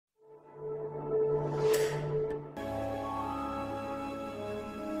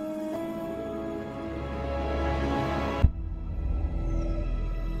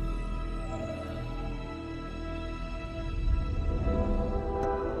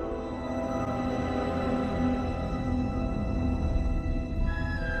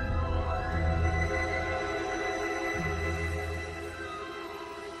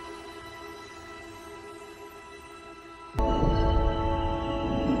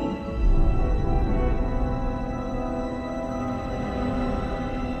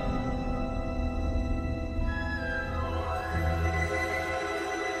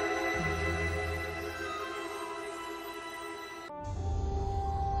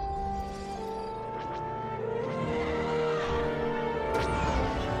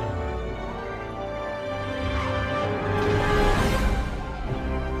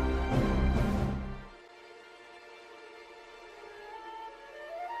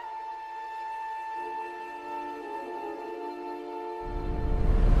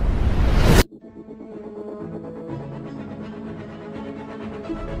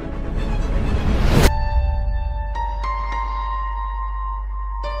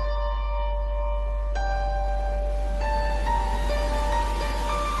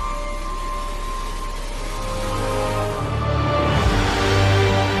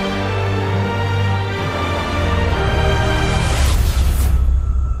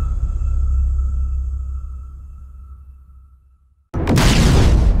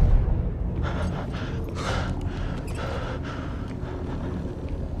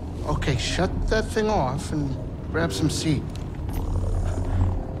shut that thing off and grab some seat.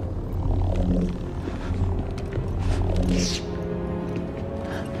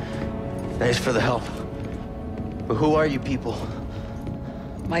 Thanks for the help. But who are you people?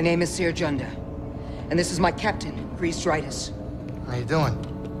 My name is Seer Junda, and this is my captain, Grease Dritus. How you doing?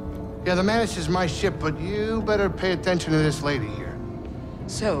 Yeah, the Mantis is my ship, but you better pay attention to this lady here.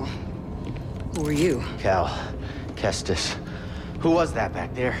 So, who are you? Cal. Kestis. Who was that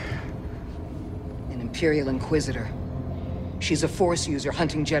back there? An Imperial Inquisitor. She's a Force user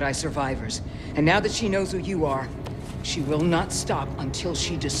hunting Jedi survivors. And now that she knows who you are, she will not stop until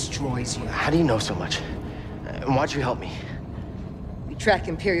she destroys you. How do you know so much? And why'd you help me? We track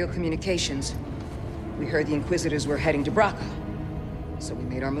Imperial communications. We heard the Inquisitors were heading to Braca, so we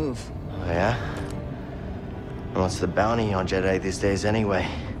made our move. Oh, yeah? And what's the bounty on Jedi these days anyway?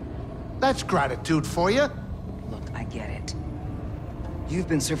 That's gratitude for you. Look, I get it. You've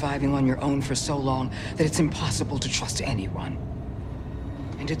been surviving on your own for so long that it's impossible to trust anyone.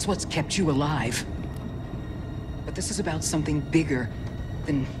 And it's what's kept you alive. But this is about something bigger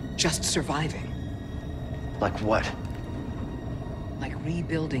than just surviving. Like what? Like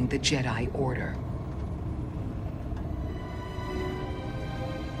rebuilding the Jedi Order.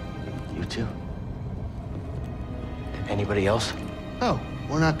 You two? Anybody else? Oh,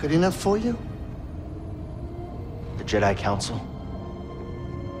 we're not good enough for you? The Jedi Council?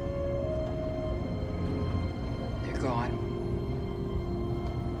 They're gone.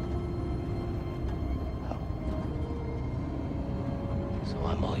 So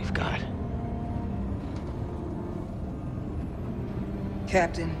I'm all you've got.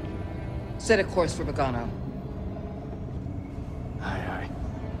 Captain, set a course for Bogano. Aye.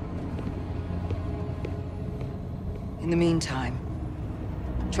 In the meantime,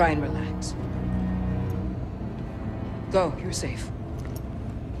 try and relax. Go, you're safe.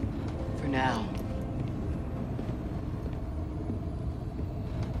 For now.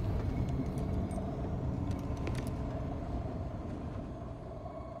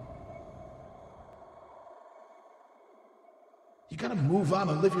 You gotta move on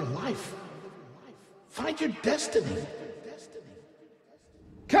and live your life. Find your destiny.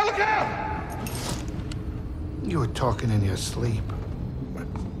 Calico! You were talking in your sleep.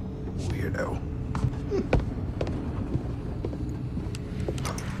 Weirdo.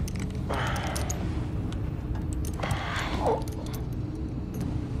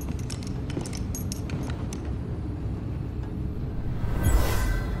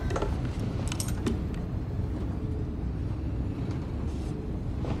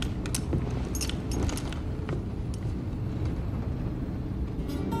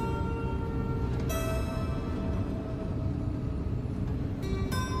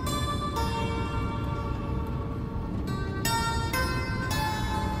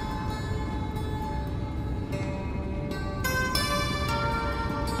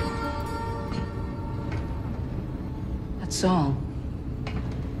 Song.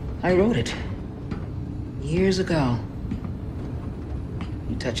 I wrote it. Years ago.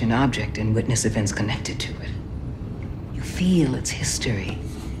 You touch an object and witness events connected to it. You feel its history.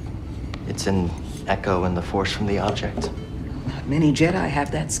 It's an echo in the Force from the object. Not many Jedi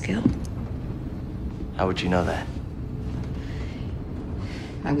have that skill. How would you know that?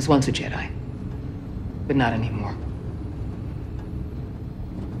 I was once a Jedi, but not anymore.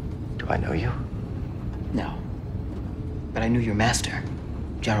 Do I know you? No. But I knew your master,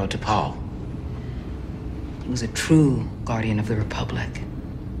 Jaro Tapal. He was a true guardian of the Republic.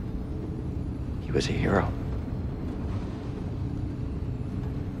 He was a hero.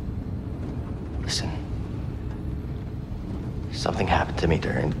 Listen. Something happened to me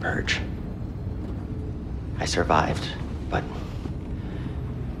during the Purge. I survived, but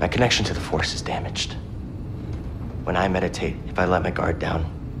my connection to the Force is damaged. When I meditate, if I let my guard down,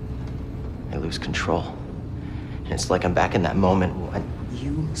 I lose control. And it's like I'm back in that moment when...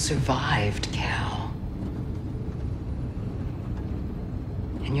 You survived, Cal.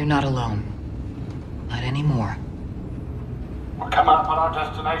 And you're not alone. Not anymore. We're coming up on our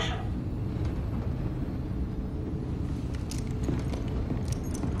destination.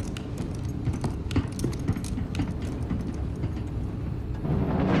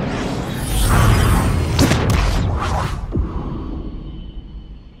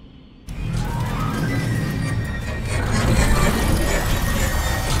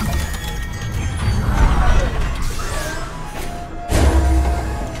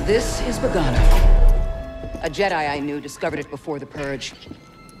 This is Bogano. A Jedi I knew discovered it before the Purge.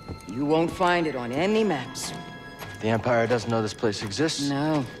 You won't find it on any maps. The Empire doesn't know this place exists?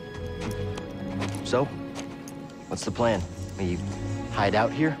 No. So? What's the plan? We hide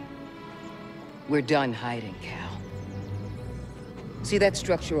out here? We're done hiding, Cal. See that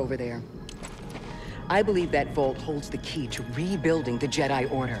structure over there? I believe that vault holds the key to rebuilding the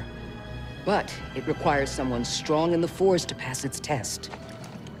Jedi Order. But it requires someone strong in the Force to pass its test.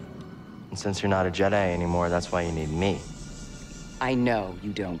 And since you're not a Jedi anymore, that's why you need me. I know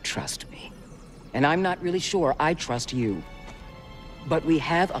you don't trust me. And I'm not really sure I trust you. But we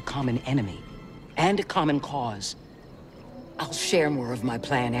have a common enemy. And a common cause. I'll share more of my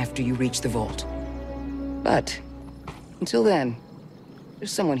plan after you reach the vault. But, until then,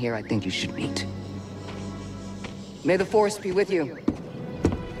 there's someone here I think you should meet. May the Force be with you.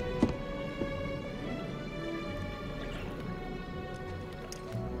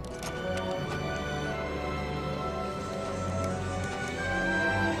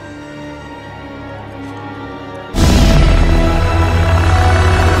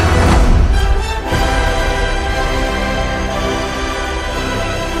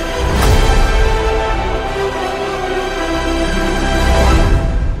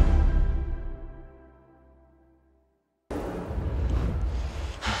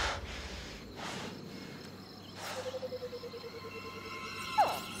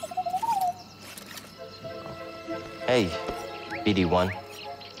 Hey, BD1.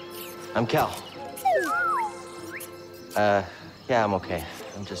 I'm Cal. Yeah, I'm okay.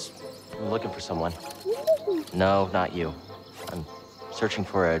 I'm looking for someone. No, not you. I'm searching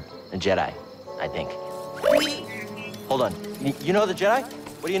for a Jedi, I think. Hold on. You know the Jedi?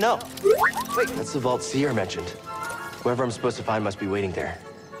 What do you know? Wait, that's the vault Seer mentioned. Whoever I'm supposed to find must be waiting there.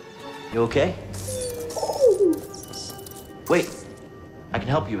 You okay? Wait, I can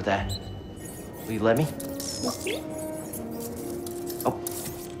help you with that. Will you let me?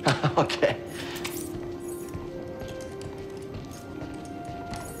 Oh, okay.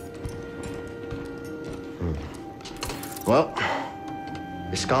 Well,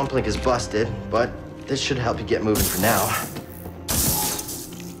 your scomplink is busted, but this should help you get moving for now.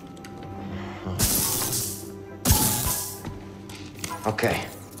 Okay,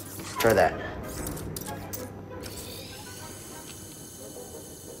 try that.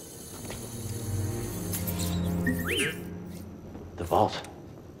 The vault.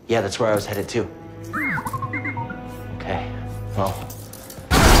 Yeah, that's where I was headed to. Okay, well.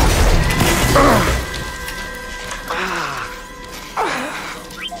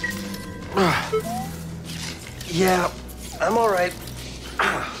 Yeah, I'm all right.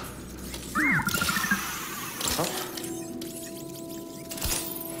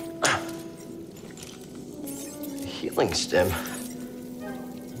 Healing stem.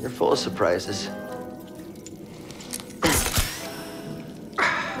 You're full of surprises.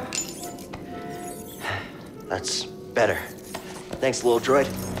 That's better. Thanks, little droid.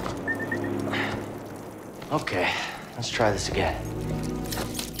 Okay, let's try this again.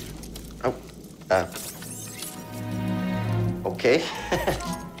 Oh, okay.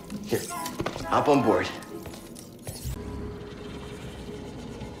 Here, hop on board.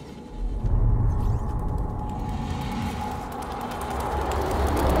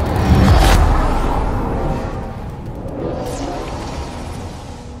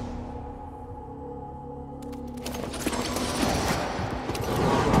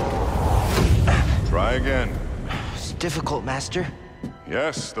 Try again. It's difficult, Master.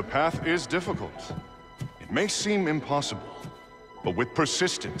 Yes, the path is difficult. It may seem impossible, but with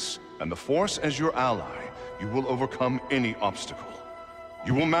persistence and the Force as your ally, you will overcome any obstacle.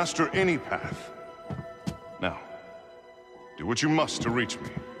 You will master any path. Now, do what you must to reach me.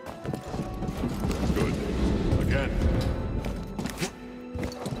 Good. Again.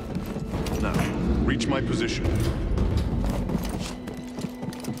 Now, reach my position.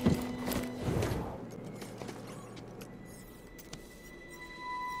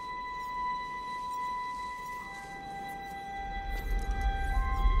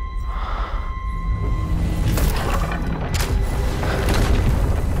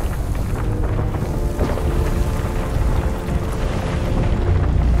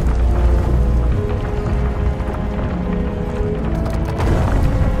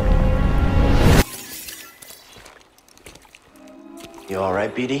 You all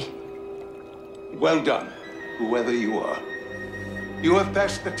right, BD? Well done, whoever you are. You have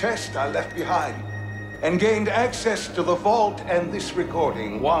passed the test I left behind, and gained access to the vault and this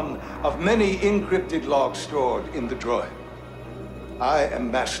recording, one of many encrypted logs stored in the droid. I am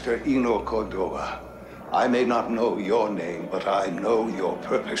Master Eno Cordova. I may not know your name, but I know your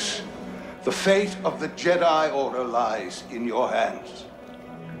purpose. The fate of the Jedi Order lies in your hands.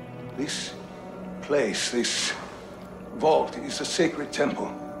 This place, this vault, is a sacred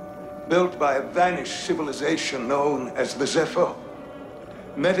temple, built by a vanished civilization known as the Zepho.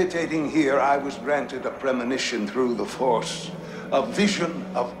 Meditating here, I was granted a premonition through the Force, a vision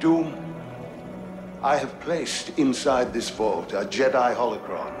of doom. I have placed inside this vault a Jedi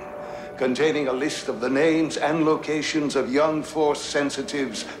holocron containing a list of the names and locations of young Force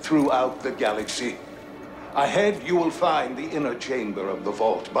sensitives throughout the galaxy. Ahead, you will find the inner chamber of the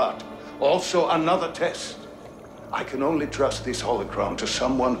vault, but also another test. I can only trust this holocron to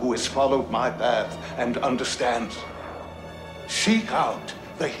someone who has followed my path and understands. Seek out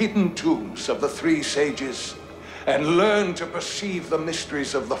the hidden tombs of the three sages and learn to perceive the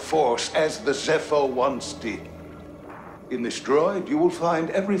mysteries of the Force as the Zepho once did. In this droid, you will find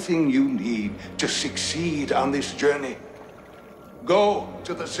everything you need to succeed on this journey. Go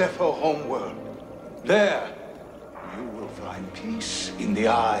to the Zepho homeworld. There, you will find peace in the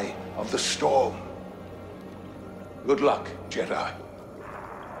eye of the storm. Good luck, Jedi.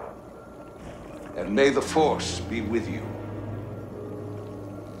 And may the Force be with you.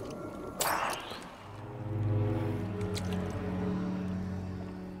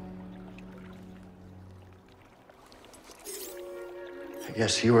 I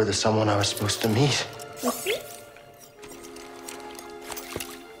guess you were the someone I was supposed to meet.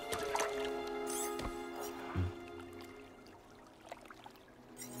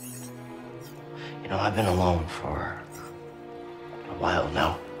 You know, I've been alone for a while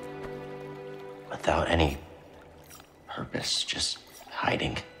now. Without any purpose, just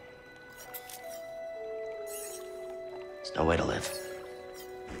hiding. There's no way to live.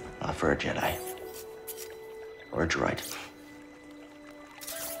 Not for a Jedi. Or a droid.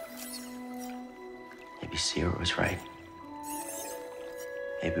 Maybe Sierra was right.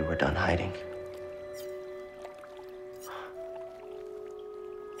 Maybe we're done hiding.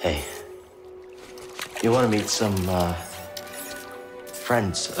 Hey, you want to meet some,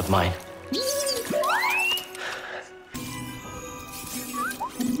 friends of mine?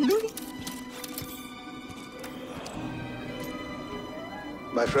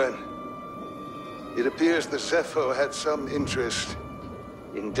 My friend, it appears the Zepho had some interest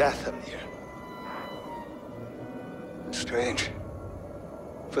in Dathomir. Strange.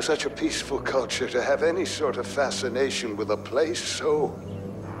 For such a peaceful culture to have any sort of fascination with a place so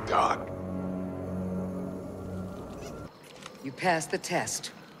dark. You passed the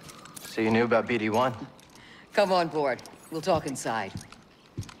test. So you knew about BD-1? Come on board. We'll talk inside.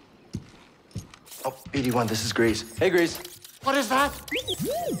 Oh, BD-1, this is Grease. Hey, Grease. What is that?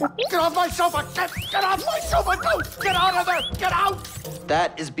 Get off my sofa! Get off my sofa! Don't! Get out of there! Get out!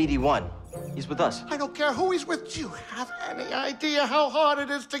 That is BD-1. He's with us. I don't care who he's with. Do you have any idea how hard it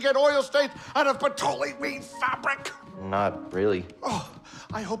is to get oil stains out of petroleum fabric? Not really. Oh,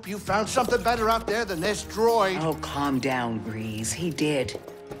 I hope you found something better out there than this droid. Oh, calm down, Breeze. He did.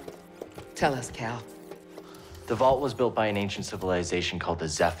 Tell us, Cal. The vault was built by an ancient civilization called the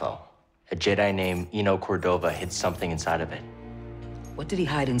Zepho. A Jedi named Eno Cordova hid something inside of it. What did he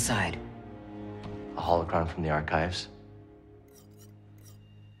hide inside? A holocron from the archives.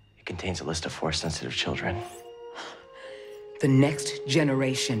 It contains a list of Force-sensitive children. The next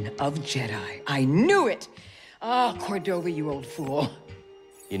generation of Jedi. I knew it! Ah, Cordova, you old fool.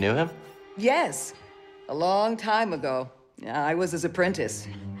 You knew him? Yes, a long time ago. I was his apprentice.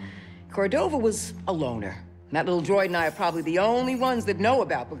 Cordova was a loner. That little droid and I are probably the only ones that know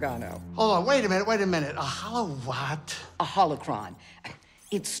about Bogano. Hold on, wait a minute. A hollow what? A holocron.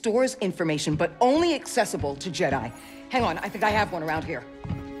 It stores information, but only accessible to Jedi. Hang on, I think I have one around here.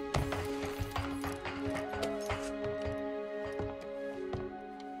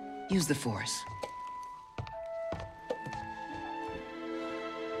 Use the Force.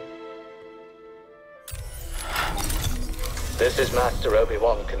 This is Master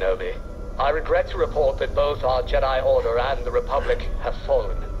Obi-Wan Kenobi. I regret to report that both our Jedi Order and the Republic have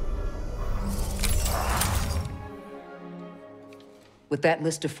fallen. With that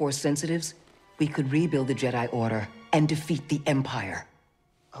list of Force sensitives, we could rebuild the Jedi Order and defeat the Empire.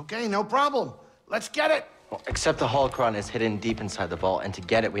 Okay, no problem. Let's get it. Well, except the holocron is hidden deep inside the vault, and to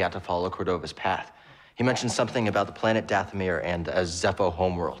get it, we have to follow Cordova's path. He mentioned something about the planet Dathomir and a Zepho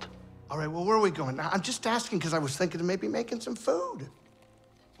homeworld. All right, well, where are we going? I'm just asking because I was thinking of maybe making some food.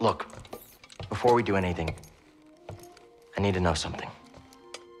 Look, before we do anything, I need to know something.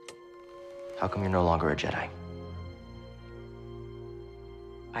 How come you're no longer a Jedi?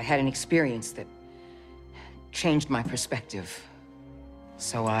 I had an experience that changed my perspective.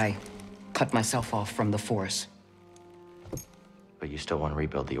 So I cut myself off from the Force. But you still want to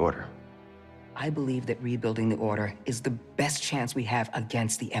rebuild the Order. I believe that rebuilding the Order is the best chance we have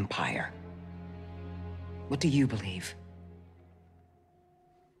against the Empire. What do you believe?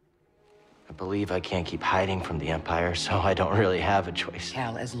 I believe I can't keep hiding from the Empire, so I don't really have a choice.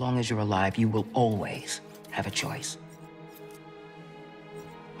 Cal, as long as you're alive, you will always have a choice.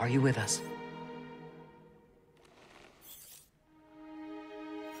 Are you with us?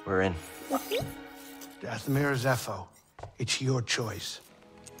 We're in. Dathomir or Zepho, it's your choice.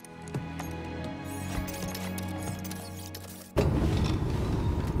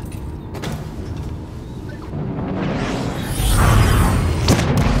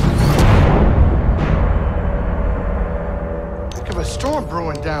 Storm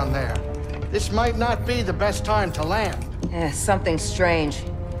brewing down there. This might not be the best time to land. Something strange.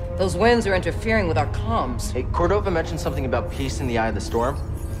 Those winds are interfering with our comms. Hey, Cordova mentioned something about peace in the eye of the storm.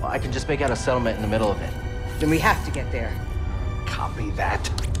 Well, I can just make out a settlement in the middle of it. Then we have to get there. Copy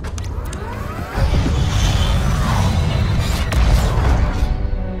that.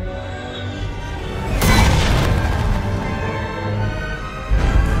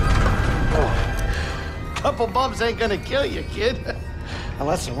 Couple bumps ain't gonna kill you, kid.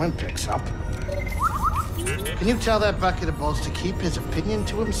 Unless the wind picks up. Can you tell that bucket of balls to keep his opinion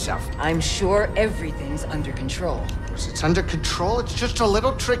to himself? I'm sure everything's under control. Of course, it's under control. It's just a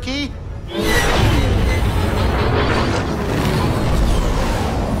little tricky.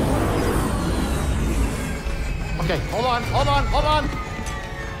 Okay, hold on.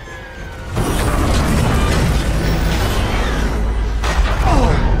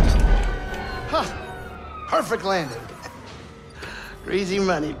 Huh. Perfect landing. Easy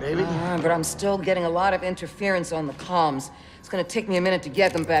money, baby. But I'm still getting a lot of interference on the comms. It's gonna take me a minute to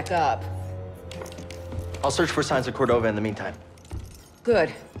get them back up. I'll search for signs of Cordova in the meantime.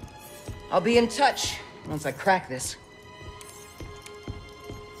 Good. I'll be in touch once I crack this.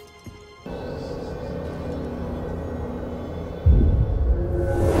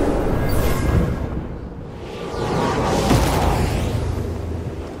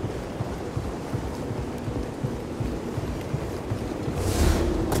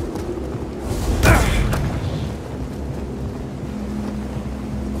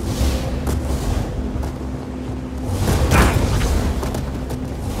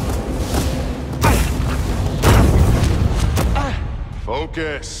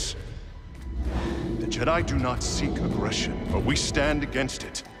 Focus. The Jedi do not seek aggression, but we stand against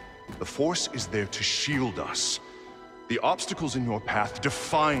it. The Force is there to shield us. The obstacles in your path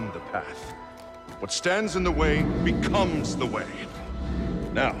define the path. What stands in the way becomes the way.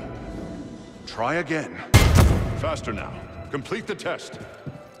 Now, try again. Faster now. Complete the test.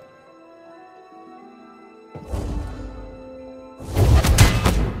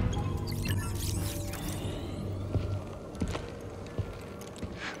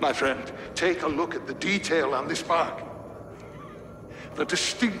 My friend, take a look at the detail on this bark. The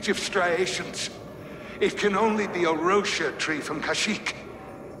distinctive striations. It can only be a Rosia tree from Kashyyyk.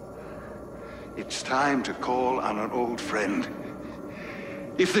 It's time to call on an old friend.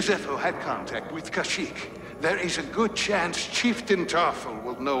 If the Zepho had contact with Kashyyyk, there is a good chance Chieftain Tarful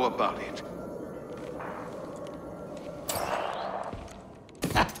will know about it.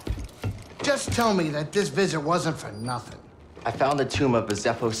 Just tell me that this visit wasn't for nothing. I found the tomb of a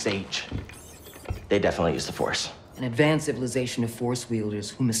Zepho sage. They definitely used the Force. An advanced civilization of Force wielders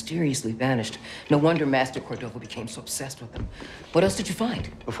who mysteriously vanished. No wonder Master Cordova became so obsessed with them. What else did you find?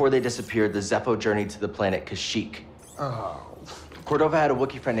 Before they disappeared, the Zepho journeyed to the planet Kashyyyk. Oh. Cordova had a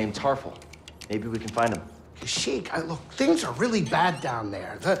Wookiee friend named Tarful. Maybe we can find him. Kashyyyk, look, things are really bad down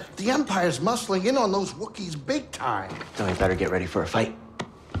there. The Empire's muscling in on those Wookiees big time. Then we better get ready for a fight.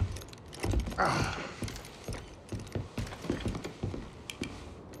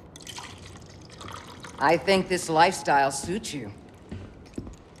 I think this lifestyle suits you.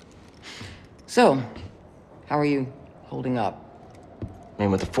 So, how are you holding up? I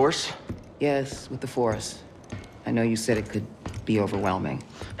mean, with the Force? Yes, with the Force. I know you said it could be overwhelming.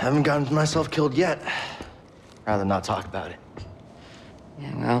 Haven't gotten myself killed yet. Rather not talk about it.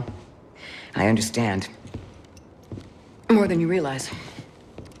 Yeah, well, I understand. More than you realize.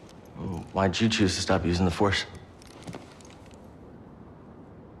 Why'd you choose to stop using the Force?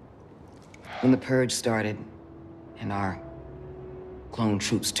 When the Purge started, and our clone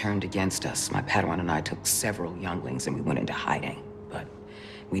troops turned against us, my Padawan and I took several younglings and we went into hiding. But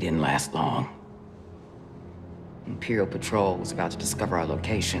we didn't last long. Imperial Patrol was about to discover our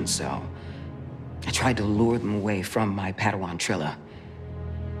location, so I tried to lure them away from my Padawan Trilla.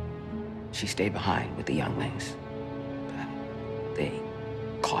 She stayed behind with the younglings, but they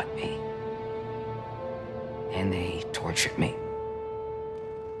caught me. And they tortured me.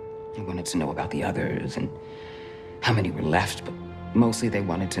 They wanted to know about the others and how many were left, but mostly they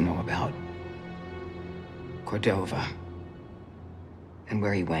wanted to know about Cordova. and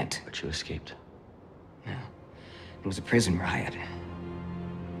where he went. But you escaped. No. It was a prison riot.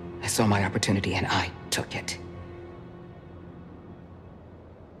 I saw my opportunity and I took it.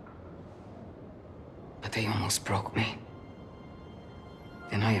 But they almost broke me.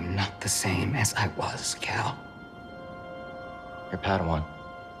 And I am not the same as I was, Cal. Your Padawan.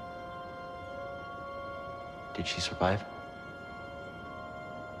 Did she survive?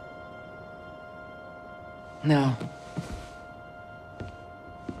 No.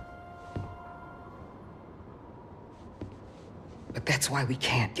 But that's why we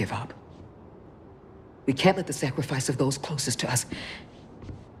can't give up. We can't let the sacrifice of those closest to us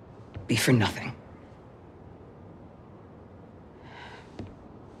be for nothing.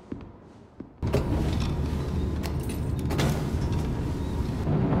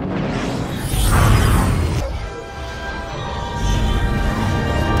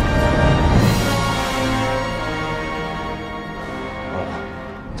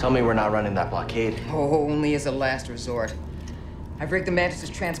 Tell me we're not running that blockade. Oh, only as a last resort. I've rigged the Mantis'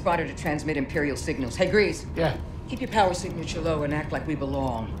 transponder to transmit Imperial signals. Hey, Grease. Yeah, Keep your power signature low and act like we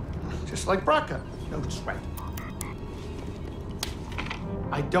belong. just like Braca. No sweat.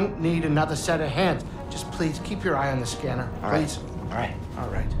 I don't need another set of hands. Just please keep your eye on the scanner. All right. Please. All right. All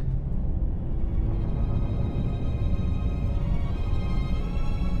right.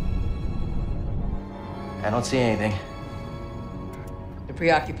 I don't see anything. You're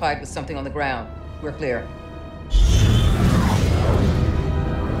preoccupied with something on the ground. We're clear.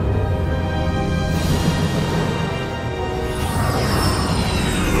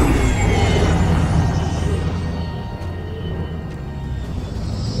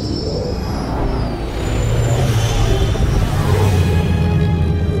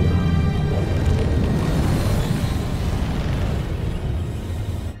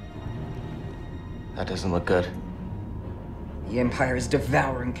 That doesn't look good. The Empire is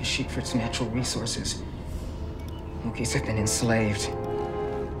devouring Kashyyyk for its natural resources. Wookiees have been enslaved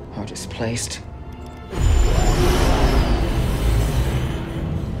or displaced.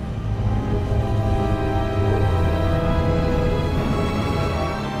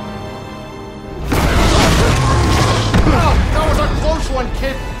 That was a close one,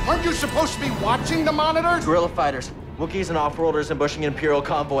 kid. Aren't you supposed to be watching the monitors? Guerrilla fighters, Wookiees and off-worlders ambushing an Imperial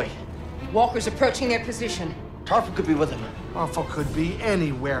convoy. Walkers approaching their position. Tarful could be with them. Awful could be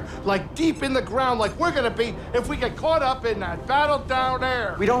anywhere, like deep in the ground, like we're gonna be if we get caught up in that battle down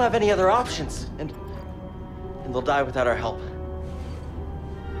there. We don't have any other options, and they'll die without our help.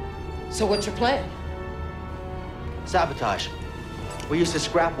 So what's your plan? Sabotage. We used to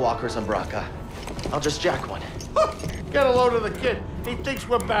scrap walkers on Braca. I'll just jack one. Get a load of the kid. He thinks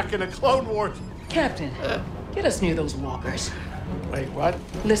we're back in the Clone Wars. Captain, get us near those walkers. Wait, what?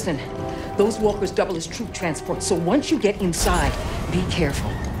 Listen, those walkers double as troop transport, so once you get inside, be careful.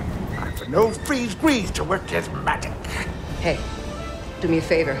 For no freeze grease to work his magic. Hey, do me a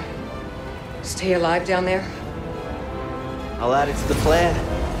favor. Stay alive down there. I'll add it to the plan.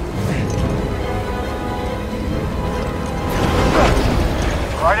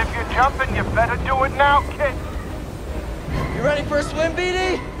 All right, if you're jumping, you better do it now, kid. You ready for a swim,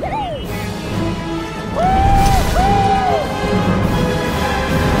 BD?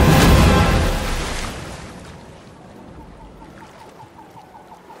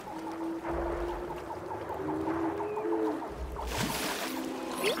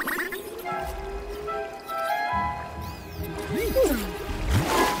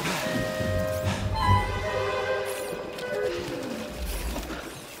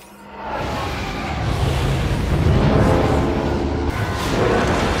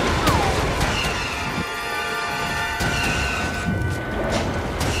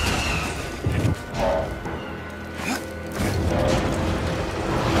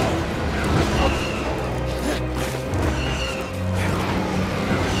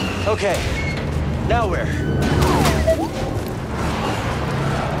 Okay, now where?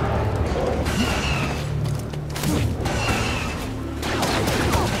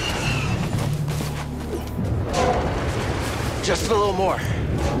 Just a little more.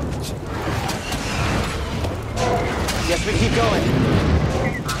 Yes, we keep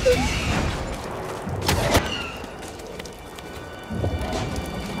going.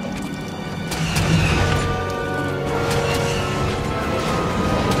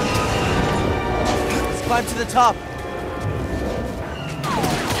 Climb to the top.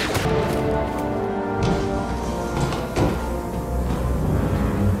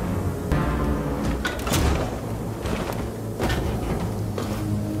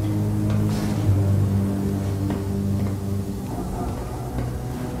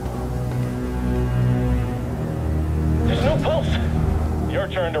 There's no pulse.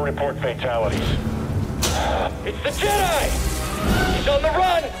 return to report fatalities. It's the Jedi! He's on the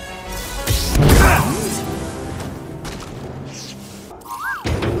run!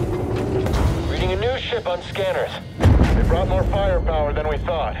 Reading a new ship on scanners. They brought more firepower than we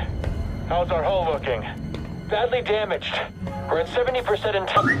thought. How's our hull looking? Badly damaged. We're at 70%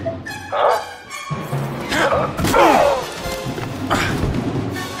 intel. Huh?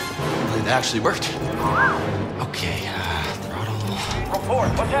 It actually worked. Okay, throttle. Report,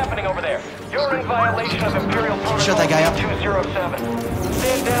 what's happening over there? You're in violation of Imperial Protocol Shut that guy up. 207.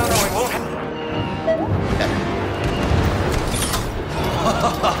 Stand down or we won't hit.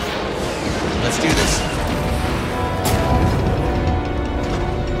 Let's do this.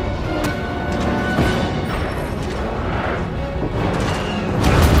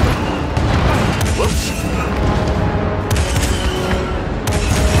 Whoops.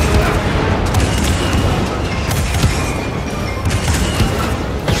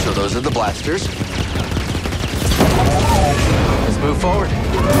 So those are the blasters. Let's move forward.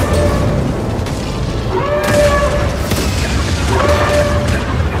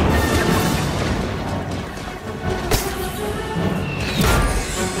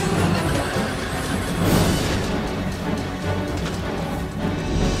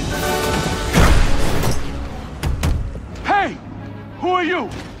 Hey! Who are you?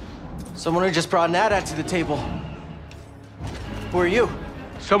 Someone who just brought an AT-AT to the table. Who are you?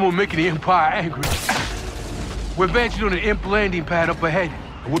 Someone making the Empire angry. We're advancing on an imp landing pad up ahead.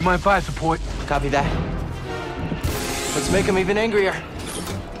 I wouldn't mind fire support. Copy that. Let's make them even angrier.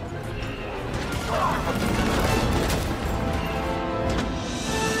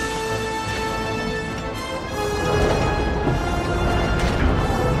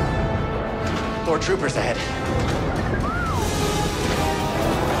 More troopers ahead.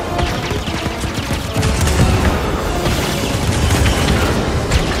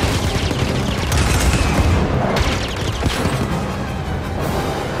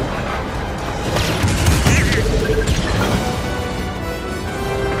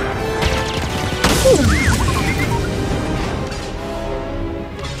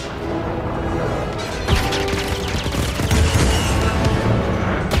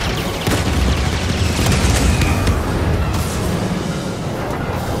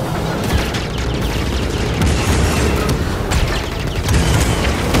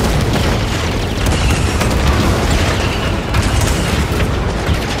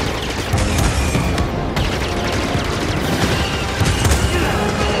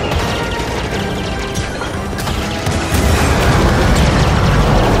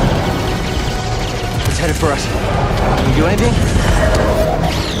 Headed for us. Can you do anything?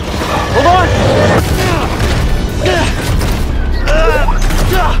 Hold on!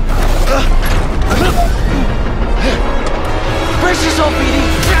 Brace yourself, BD!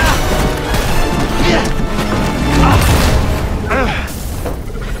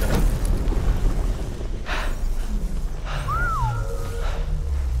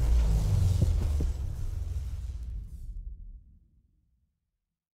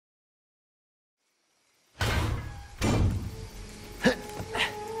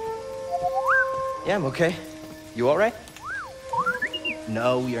 Yeah, I'm okay. You all right?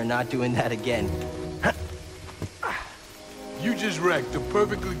 No, we are not doing that again. You just wrecked a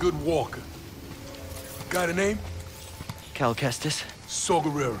perfectly good walker. Got a name? Cal Kestis. Saw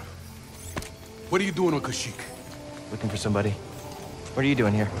Gerrera. What are you doing on Kashyyyk? Looking for somebody. What are you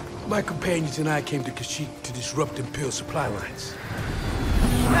doing here? My companions and I came to Kashyyyk to disrupt Imperial supply lines.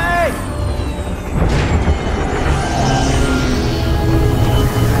 Hey!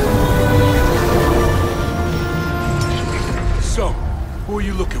 So, who are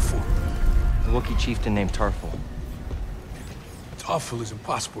you looking for? A Wookiee chieftain named Tarful. Tarful is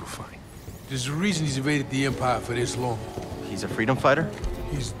impossible to find. There's a reason he's evaded the Empire for this long. He's a freedom fighter?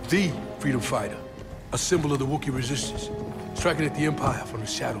 He's the freedom fighter. A symbol of the Wookiee resistance. Striking at the Empire from the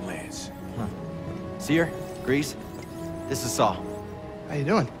Shadowlands. Huh. Seer, Grease, this is Saw. How you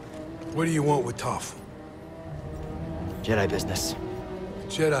doing? What do you want with Tarful? Jedi business.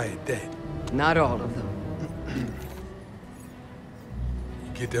 Jedi are dead. Not all of them.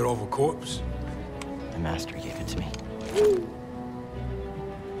 Get that off a corpse? The Master gave it to me.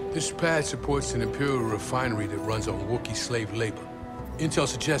 This pad supports an Imperial refinery that runs on Wookiee slave labor. Intel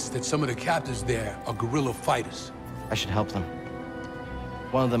suggests that some of the captives there are guerrilla fighters. I should help them.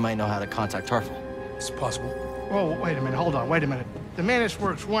 One of them might know how to contact Tarful. It's possible. Whoa, wait a minute, hold on, wait a minute. The Mantis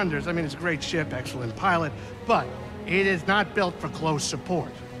works wonders. I mean, it's a great ship, excellent pilot, but it is not built for close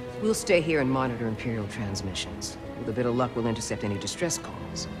support. We'll stay here and monitor Imperial transmissions. With a bit of luck, we'll intercept any distress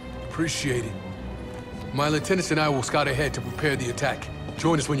calls. Appreciate it. My lieutenants and I will scout ahead to prepare the attack.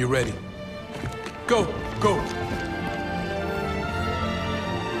 Join us when you're ready. Go, go!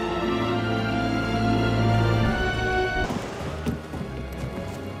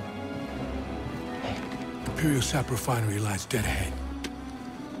 Imperial sap refinery lies dead ahead.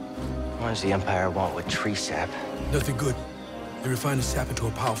 What does the Empire want with tree sap? Nothing good. They refine the sap into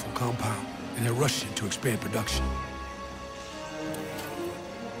a powerful compound, and they're rushing to expand production.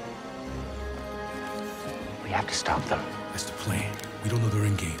 We have to stop them. That's the plan. We don't know their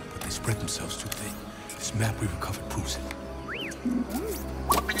end game, but they spread themselves too thin. This map we recovered proves it.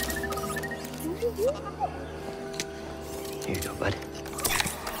 Here you go, bud.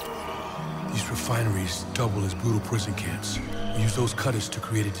 These refineries double as brutal prison camps. We use those cutters to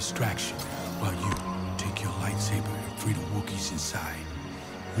create a distraction, while you take your lightsaber and free the Wookiees inside.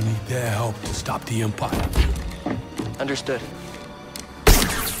 We need their help to stop the Empire. Understood.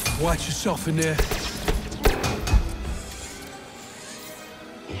 Watch yourself in there.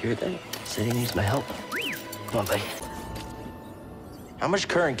 You hear that? Said he needs my help. Come on, buddy. How much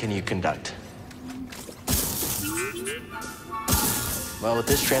current can you conduct? Well, with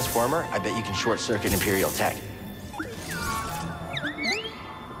this transformer, I bet you can short-circuit Imperial tech.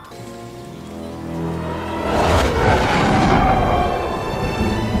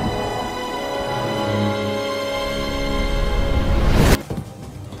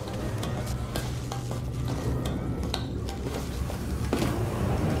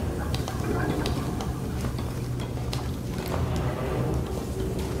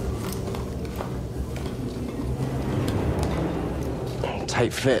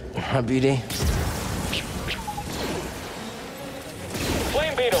 Tight fit, huh, BD?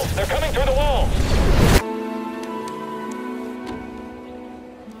 Flame beetles, they're coming through the walls!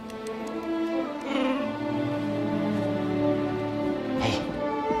 Hey,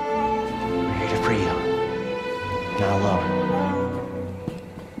 we're here to free you. You're not alone.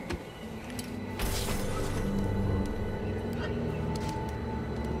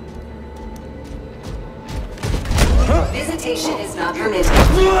 Visitation is not permitted.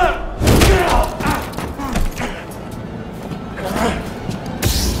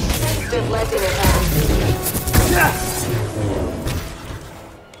 Sensitive lead in your hand.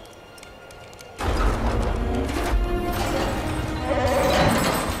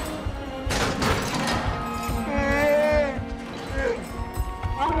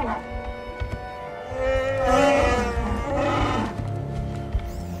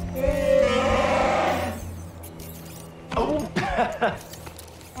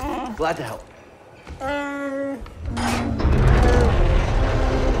 Glad to help.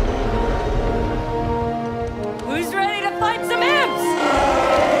 Who's ready to fight some imps?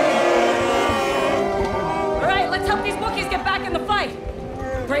 All right, let's help these Wookiees get back in the fight.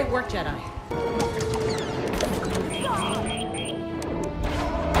 Great work, Jedi.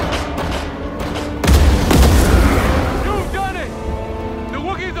 You've done it! The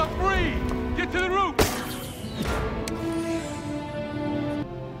Wookiees are free! Get to the roof!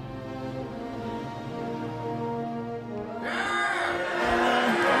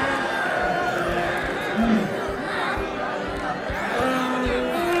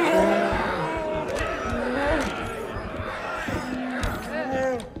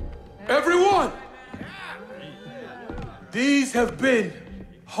 Everyone! These have been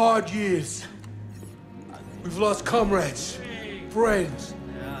hard years. We've lost comrades, friends,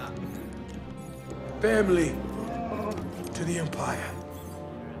 family to the Empire.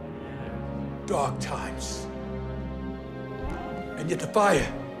 Dark times. And yet the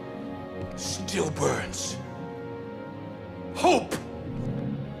fire still burns. Hope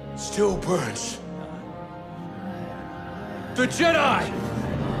still burns. The Jedi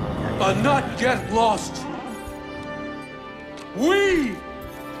are not yet lost. We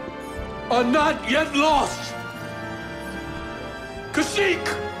are not yet lost. Kashyyyk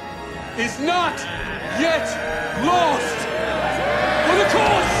is not yet lost. For the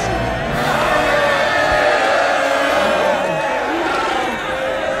cause!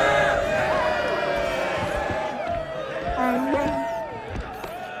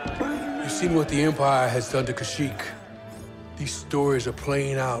 You've seen what the Empire has done to Kashyyyk. These stories are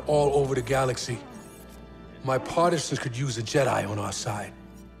playing out all over the galaxy. My partisans could use a Jedi on our side.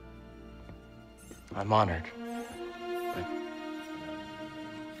 I'm honored. But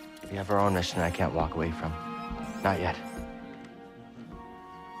we have our own mission I can't walk away from. Not yet.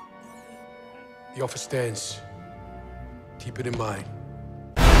 The offer stands. Keep it in mind.